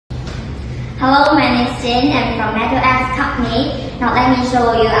Hello, my name is Jane. I'm from Metal X Company. Now let me show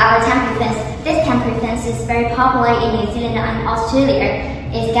you our temporary fence. This temporary fence is very popular in New Zealand and Australia.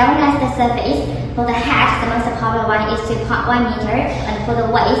 It's galvanized surface. For the head, the most popular one is 2.1 meter, and for the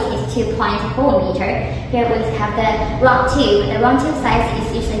waist is 2.4 meter. Here we have the round tube. The round tube size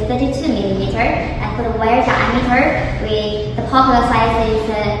is usually 32 millimeter, and for the wire diameter, the popular size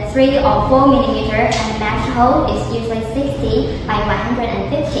is 3 or 4 millimeter, and the mesh hole is usually 60 by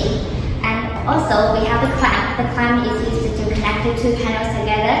 150. And also we have the clamp. The clamp is used to connect the two panels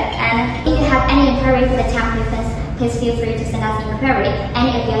together. And if you have any inquiry for the temporary fence, please feel free to send us an inquiry.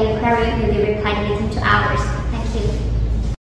 Any of your inquiry will be replied within 2 hours. Thank you.